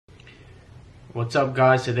What's up,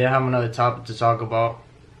 guys? Today I have another topic to talk about,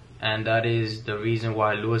 and that is the reason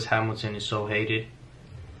why Lewis Hamilton is so hated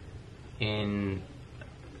in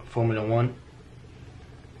Formula One.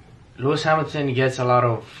 Lewis Hamilton gets a lot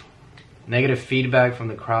of negative feedback from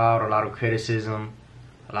the crowd, a lot of criticism,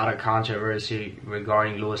 a lot of controversy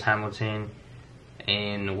regarding Lewis Hamilton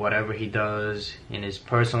and whatever he does in his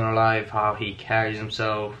personal life, how he carries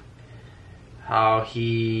himself, how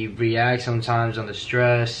he reacts sometimes under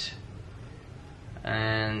stress.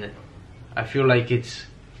 And I feel like it's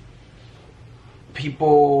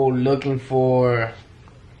people looking for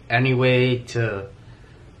any way to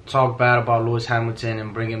talk bad about Lewis Hamilton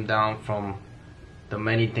and bring him down from the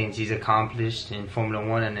many things he's accomplished in Formula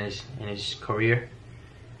One and in his career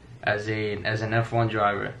as an F1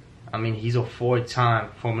 driver. I mean, he's a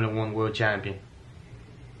 4-time Formula One world champion.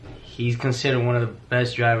 He's considered one of the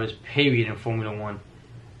best drivers, period, in Formula One.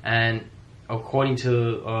 And according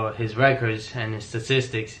to his records and his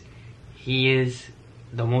statistics, he is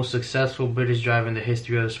the most successful British driver in the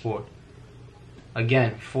history of the sport.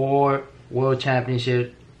 Again, 4 world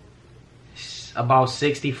championships, about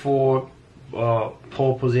 64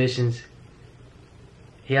 pole positions.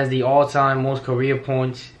 He has the all-time most career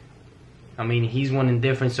points. I mean, he's won in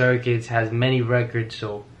different circuits, has many records,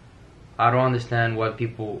 so I don't understand why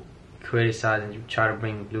people criticize and try to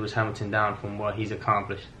bring Lewis Hamilton down from what he's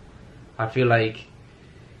accomplished. I feel like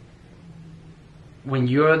when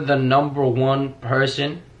you're the number one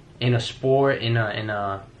person in a sport, in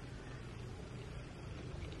I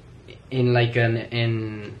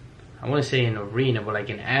want to say an arena, but like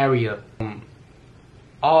an area,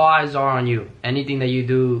 all eyes are on you. Anything that you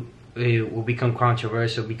do, it will become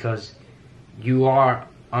controversial because you are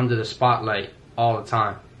under the spotlight all the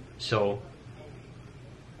time. So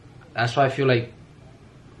that's why I feel like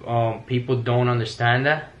people don't understand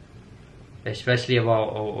that, especially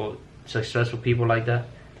about successful people like that.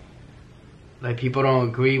 Like, people don't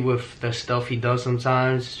agree with the stuff he does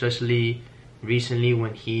sometimes, especially recently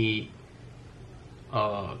when he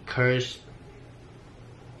cursed.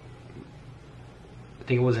 I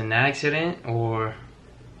think it was an accident, or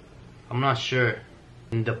I'm not sure.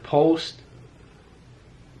 In the post-race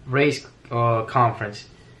conference,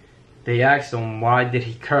 they asked him why did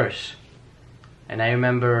he curse, and I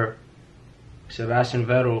remember Sebastian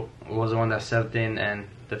Vettel was the one that stepped in and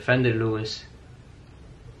defended Lewis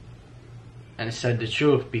and said the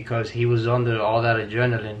truth, because he was under all that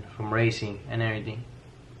adrenaline from racing and everything,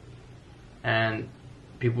 and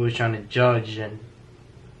people were trying to judge and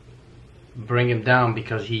bring him down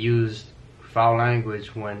because he used foul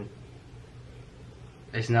language when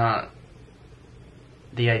it's not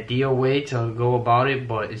the ideal way to go about it,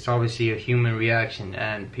 but it's obviously a human reaction,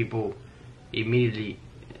 and people immediately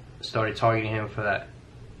started targeting him for that.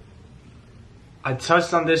 I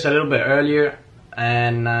touched on this a little bit earlier,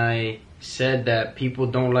 and I said that people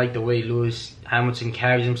don't like the way Lewis Hamilton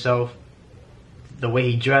carries himself, the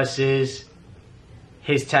way he dresses,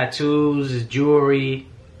 his tattoos, his jewelry,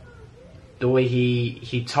 the way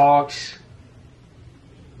he talks,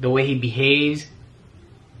 the way he behaves.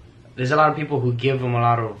 There's a lot of people who give him a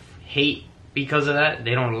lot of hate because of that.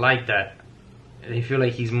 They don't like that. They feel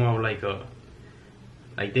like he's more like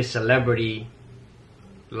this celebrity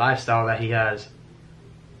lifestyle that he has,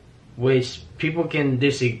 which people can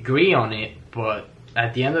disagree on it, but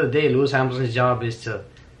at the end of the day, Lewis Hamilton's job is to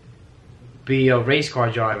be a race car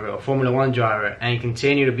driver, a Formula One driver, and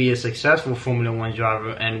continue to be a successful Formula One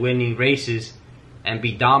driver and winning races and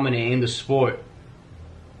be dominant in the sport.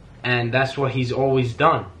 And that's what he's always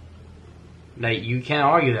done. Like, you can't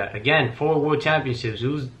argue that. Again, 4 world championships.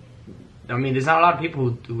 There's not a lot of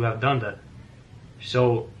people who have done that.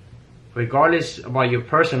 So, regardless about your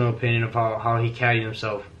personal opinion about how he carried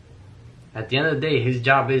himself, at the end of the day, his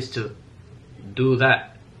job is to do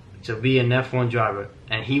that, to be an F1 driver,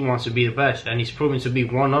 and he wants to be the best, and he's proven to be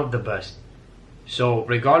one of the best. So,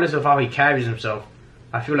 regardless of how he carries himself,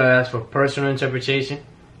 I feel like that's for personal interpretation.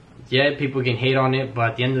 Yeah, people can hate on it,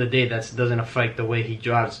 but at the end of the day, that doesn't affect the way he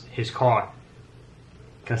drives his car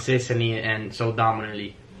consistently and so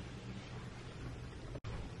dominantly.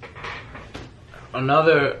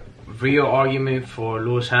 Another real argument for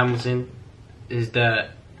Lewis Hamilton is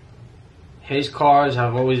that his cars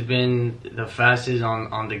have always been the fastest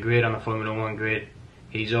on the grid, on the Formula One grid.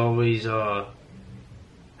 He's always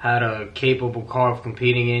had a capable car of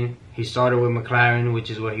competing in. He started with McLaren, which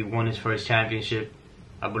is where he won his first championship.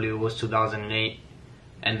 I believe it was 2008.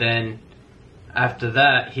 And then after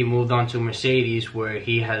that, he moved on to Mercedes, where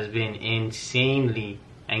he has been insanely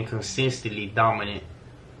and consistently dominant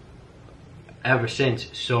ever since.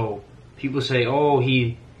 So people say, oh,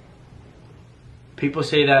 people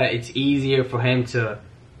say that it's easier for him to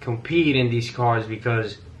compete in these cars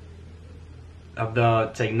because of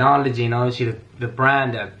the technology and obviously the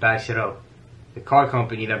brand that backs it up. The car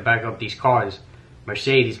company that back up these cars.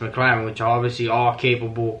 Mercedes, McLaren, which are obviously all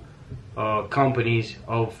capable companies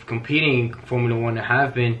of competing in Formula One that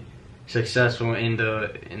have been successful in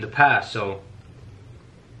the past. So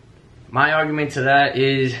my argument to that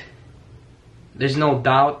is there's no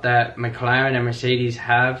doubt that McLaren and Mercedes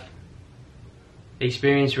have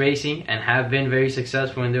experienced racing and have been very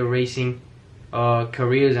successful in their racing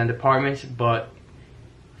careers and departments, but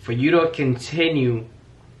for you to continue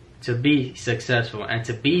to be successful and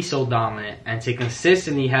to be so dominant and to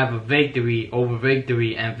consistently have a victory over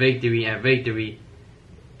victory and victory and victory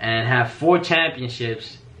and have 4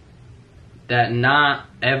 championships that not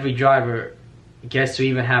every driver gets to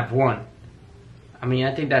even have one. I mean,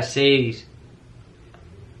 I think that says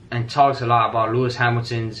and talks a lot about Lewis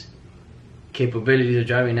Hamilton's capabilities of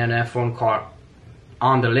driving an F1 car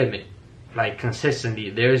on the limit, like consistently.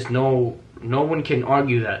 There's no one can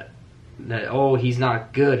argue that oh, he's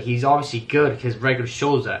not good. He's obviously good. His record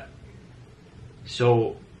shows that.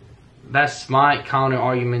 So that's my counter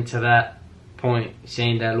argument to that point,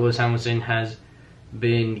 saying that Lewis Hamilton has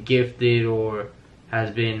been gifted or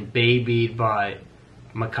has been babied by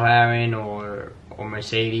McLaren or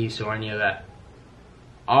Mercedes or any of that.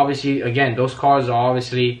 Obviously, again, those cars are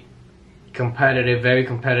obviously competitive, very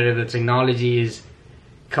competitive. The technology is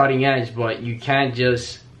cutting edge, but you can't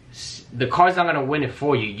just, the car's not going to win it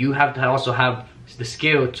for you. You have to also have the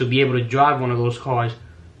skill to be able to drive one of those cars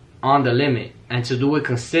on the limit, and to do it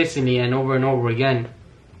consistently and over again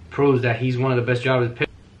proves that he's one of the best drivers.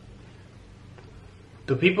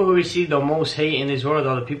 The people who receive the most hate in this world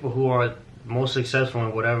are the people who are most successful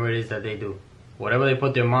in whatever it is that they do. Whatever they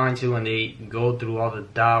put their mind to, and they go through all the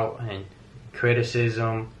doubt and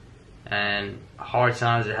criticism and hard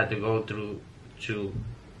times they have to go through to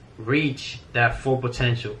reach that full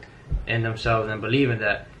potential in themselves and believe in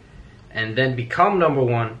that, and then become number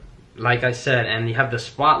one, like I said, and you have the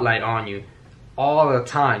spotlight on you all the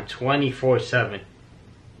time, 24/7,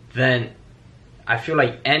 then I feel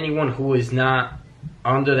like anyone who is not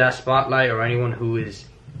under that spotlight or anyone who is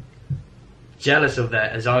jealous of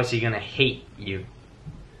that is obviously going to hate you.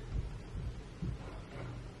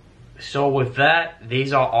 So with that,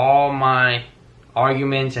 these are all my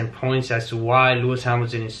arguments and points as to why Lewis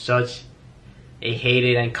Hamilton is such a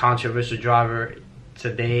hated and controversial driver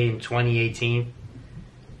today in 2018,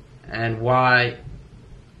 and why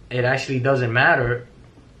it actually doesn't matter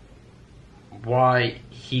why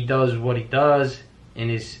he does what he does in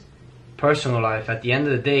his personal life. At the end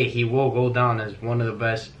of the day, he will go down as one of the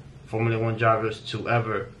best Formula One drivers to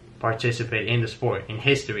ever participate in the sport, in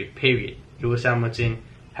history, period. Lewis Hamilton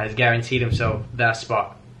has guaranteed himself that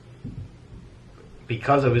spot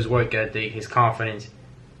because of his work ethic, his confidence,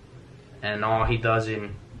 and all he does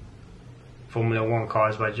in Formula One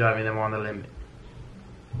cars by driving them on the limit.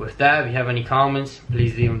 With that, if you have any comments,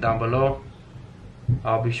 please leave them down below.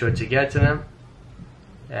 I'll be sure to get to them.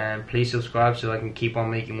 And please subscribe so I can keep on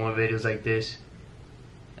making more videos like this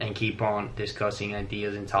and keep on discussing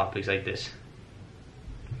ideas and topics like this.